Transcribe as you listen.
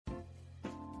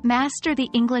Master the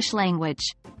English language.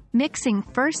 Mixing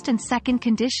first and second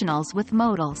conditionals with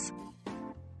modals.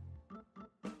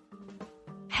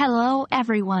 Hello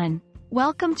everyone.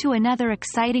 Welcome to another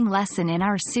exciting lesson in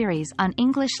our series on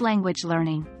English language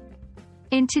learning.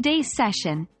 In today's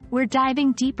session, we're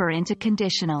diving deeper into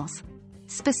conditionals.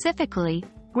 Specifically,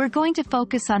 we're going to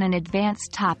focus on an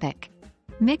advanced topic,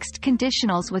 mixed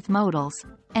conditionals with modals,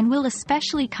 and we'll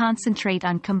especially concentrate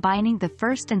on combining the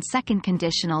first and second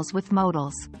conditionals with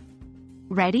modals.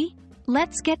 Ready?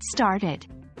 Let's get started.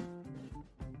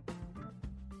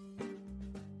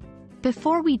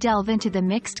 Before we delve into the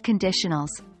mixed conditionals,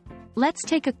 let's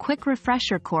take a quick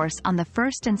refresher course on the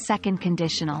first and second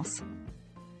conditionals.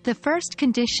 The first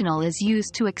conditional is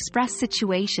used to express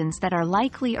situations that are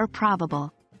likely or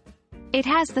probable. It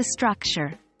has the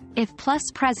structure if plus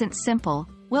present simple,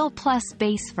 will plus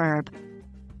base verb.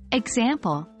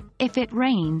 Example, if it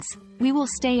rains, we will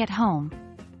stay at home.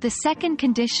 The second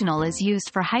conditional is used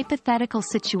for hypothetical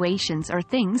situations or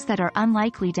things that are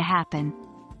unlikely to happen.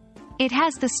 It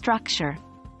has the structure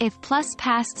if plus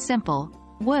past simple,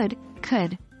 would,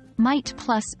 could, might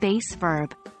plus base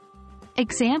verb.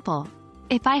 Example,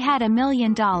 if I had $1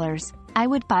 million, I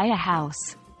would buy a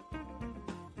house.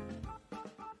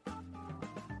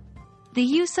 The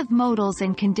use of modals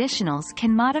and conditionals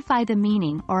can modify the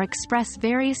meaning or express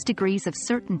various degrees of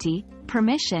certainty,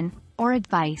 permission, or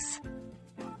advice.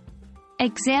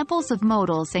 Examples of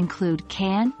modals include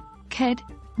can, could,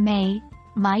 may,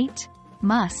 might,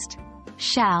 must,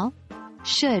 shall,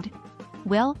 should,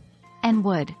 will, and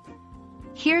would.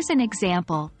 Here's an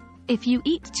example. If you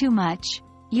eat too much,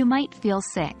 you might feel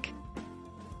sick.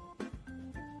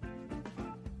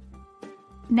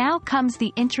 Now comes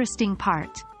the interesting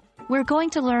part. We're going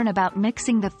to learn about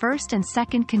mixing the first and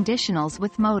second conditionals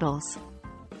with modals.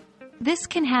 This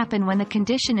can happen when the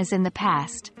condition is in the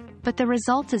past, but the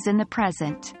result is in the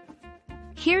present.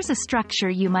 Here's a structure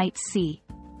you might see.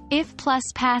 If plus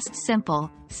past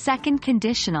simple, second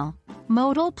conditional,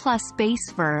 modal plus base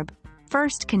verb,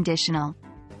 first conditional.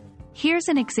 Here's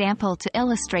an example to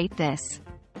illustrate this.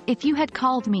 If you had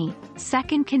called me,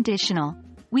 second conditional,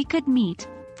 we could meet,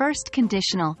 first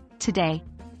conditional, today.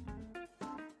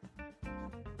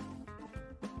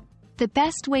 The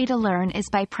best way to learn is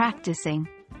by practicing.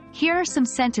 Here are some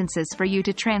sentences for you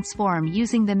to transform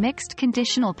using the mixed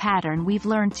conditional pattern we've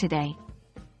learned today.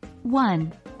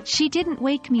 1. She didn't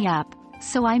wake me up,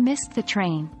 so I missed the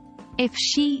train. If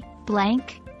she,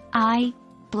 blank, I,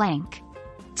 blank.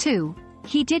 2.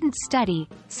 He didn't study,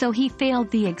 so he failed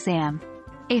the exam.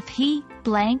 If he,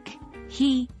 blank,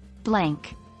 he,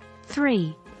 blank.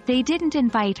 3. They didn't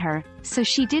invite her, so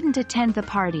she didn't attend the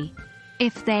party.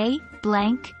 If they,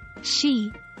 blank,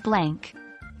 she, blank.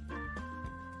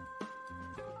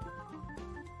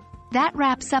 That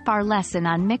wraps up our lesson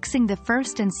on mixing the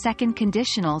first and second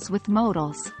conditionals with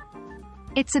modals.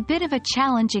 It's a bit of a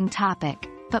challenging topic,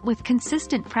 but with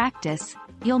consistent practice,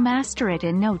 you'll master it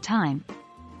in no time.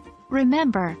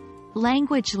 Remember,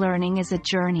 language learning is a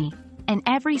journey, and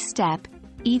every step,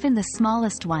 even the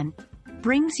smallest one,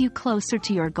 brings you closer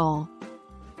to your goal.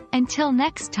 Until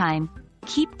next time,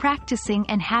 keep practicing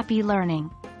and happy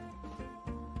learning.